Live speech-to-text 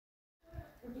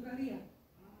Portugalia.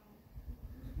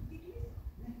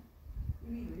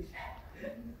 English.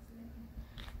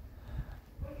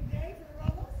 Holiday for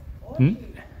Rhodes?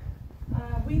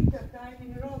 Winter time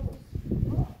in Rhodes.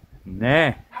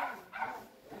 Ne.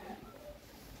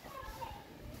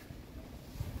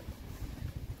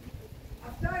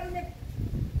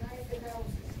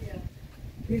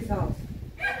 This house.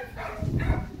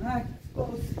 Right,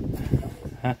 close.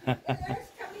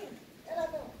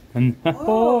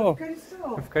 Oh,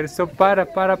 ευχαριστώ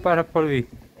πάρα πολύ.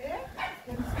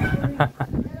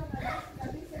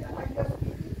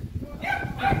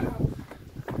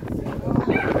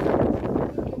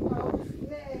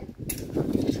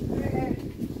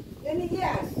 Many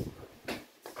years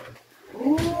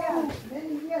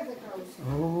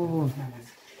ago.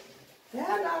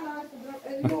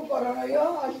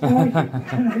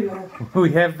 We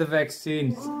have the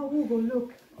vaccines. Oh, Hugo, look.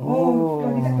 Oh.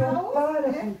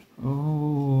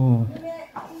 Oh.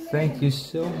 Thank you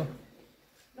so much.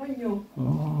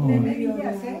 Oh. Many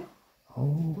years, eh?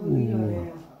 Oh.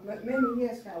 Many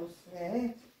years house, eh?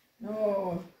 No.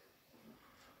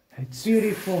 It's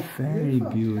Beautiful. Very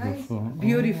beautiful. Nice.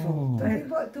 Beautiful.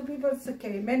 Oh. Two people, it's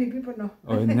okay. Many people know.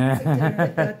 Oh, no.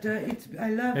 But I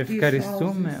love these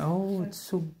houses. Oh, it's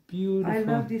so beautiful. I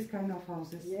love these kind of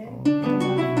houses. Yeah.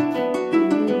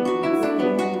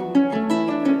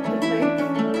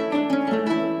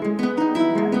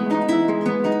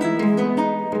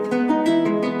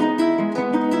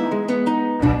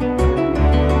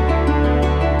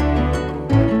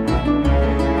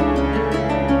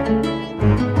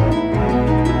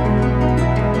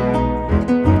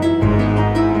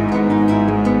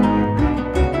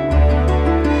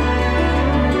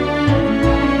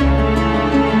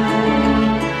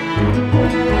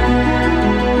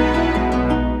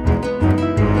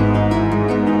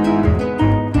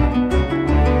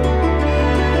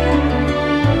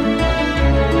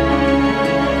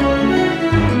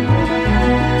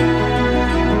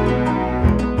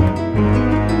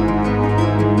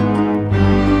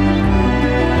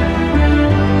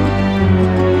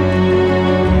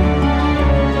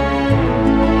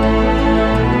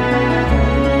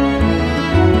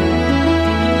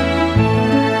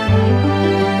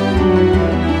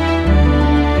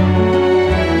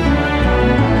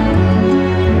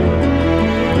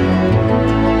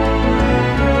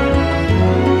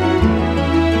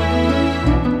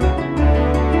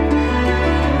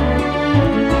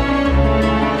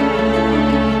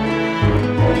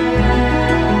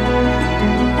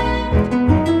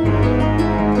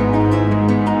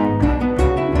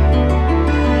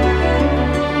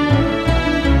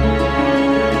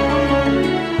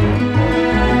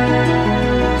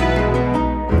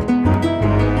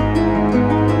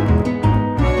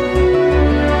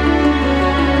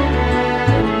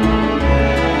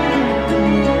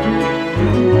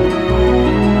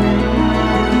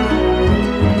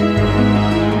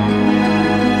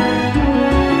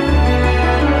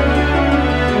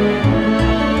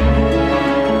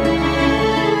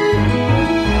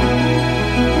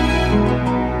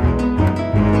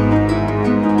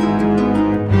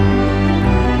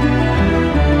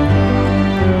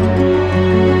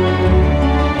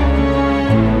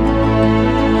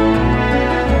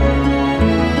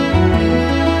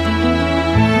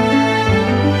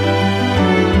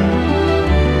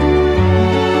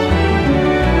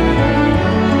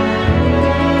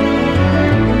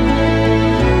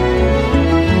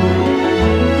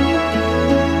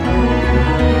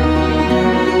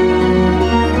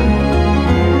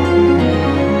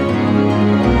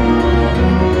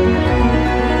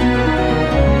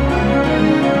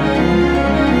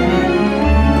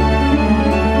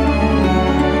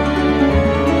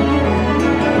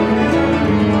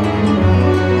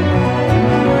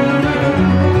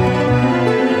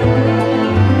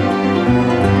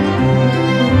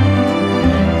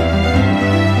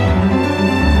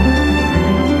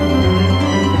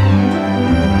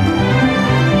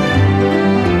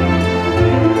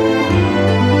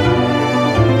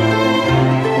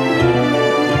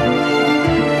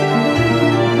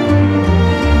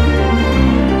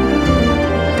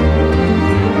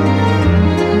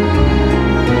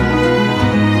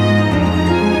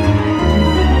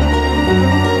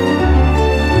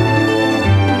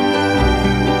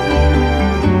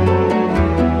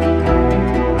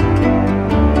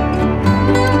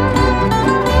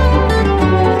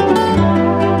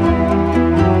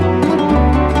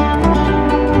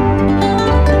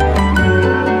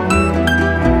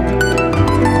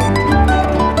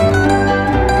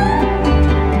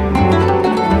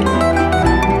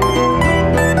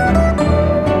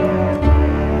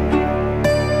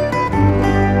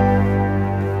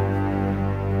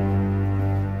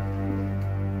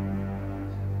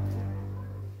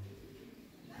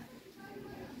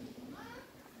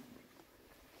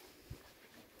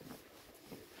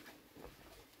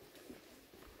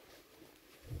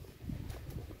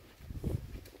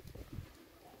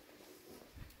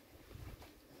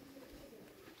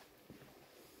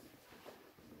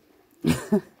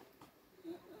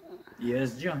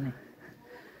 Here's Johnny.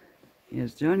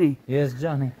 Here's Johnny. Here's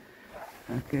Johnny.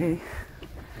 Okay.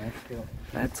 Let's go.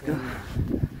 Let's go.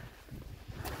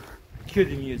 Cue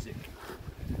the music.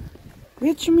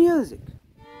 Which music?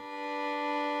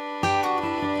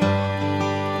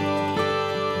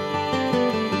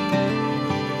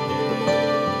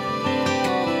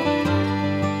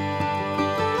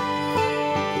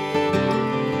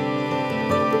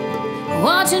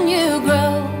 Watching you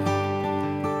grow,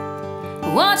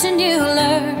 watching you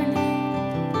learn,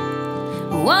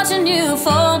 watching you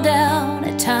fall down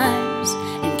at times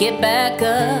and get back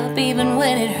up even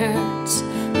when it hurts.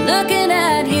 Looking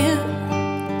at you,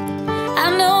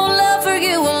 I know love for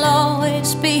you will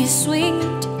always be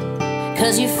sweet,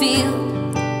 'cause you feel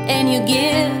and you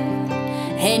give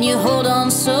and you hold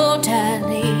on so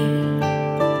tightly.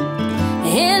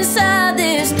 Inside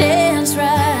this dance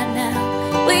right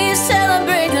now, we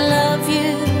celebrate the love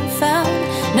you found,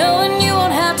 knowing you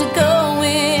won't have to go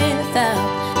without.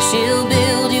 She'll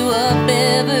build you up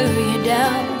every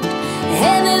doubt,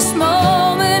 and this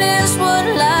moment is what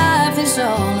life is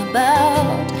all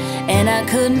about, and I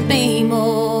couldn't be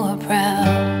more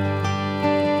proud.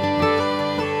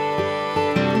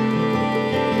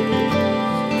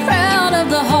 Proud of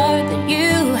the heart that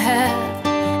you have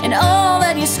and all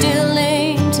that you still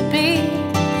aim to be,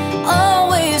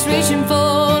 always reaching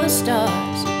for the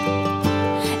stars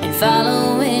and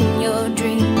following your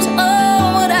dreams. Oh,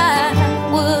 what I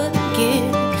would give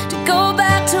to go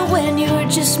back to when you were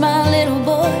just my little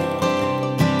boy,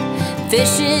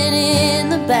 fishing in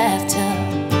the bathtub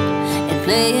and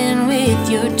playing with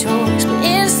your toys. But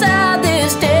inside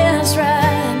this dance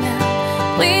right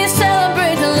now, we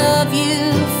celebrate the love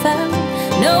you found,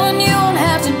 knowing you won't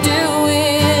have to do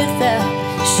without.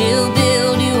 She'll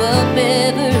build you up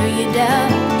every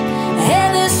doubt,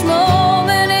 and this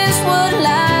moment is what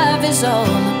life is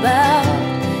all about,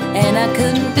 and I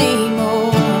couldn't be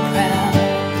more proud.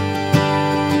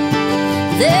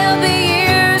 There'll be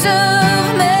years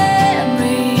of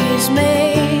memories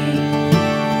made,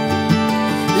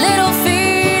 little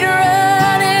feet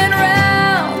running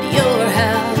round your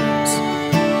house,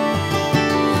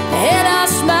 and I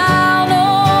smile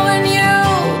knowing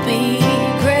you'll be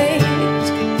great.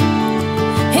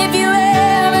 If you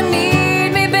ever need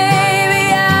me, baby,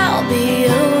 I'll be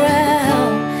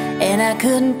around, and I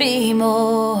couldn't be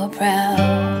more proud.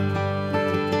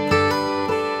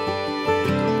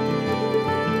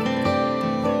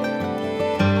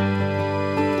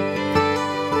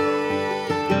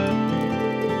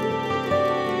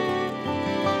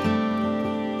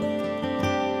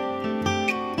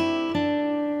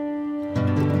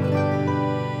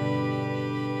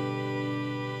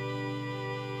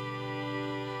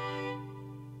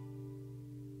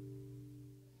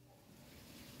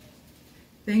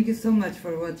 Thank you so much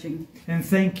for watching. And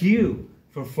thank you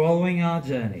for following our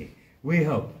journey. We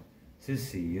hope to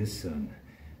see you soon.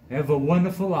 Have a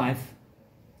wonderful life.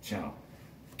 Ciao.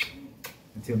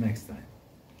 Until next time.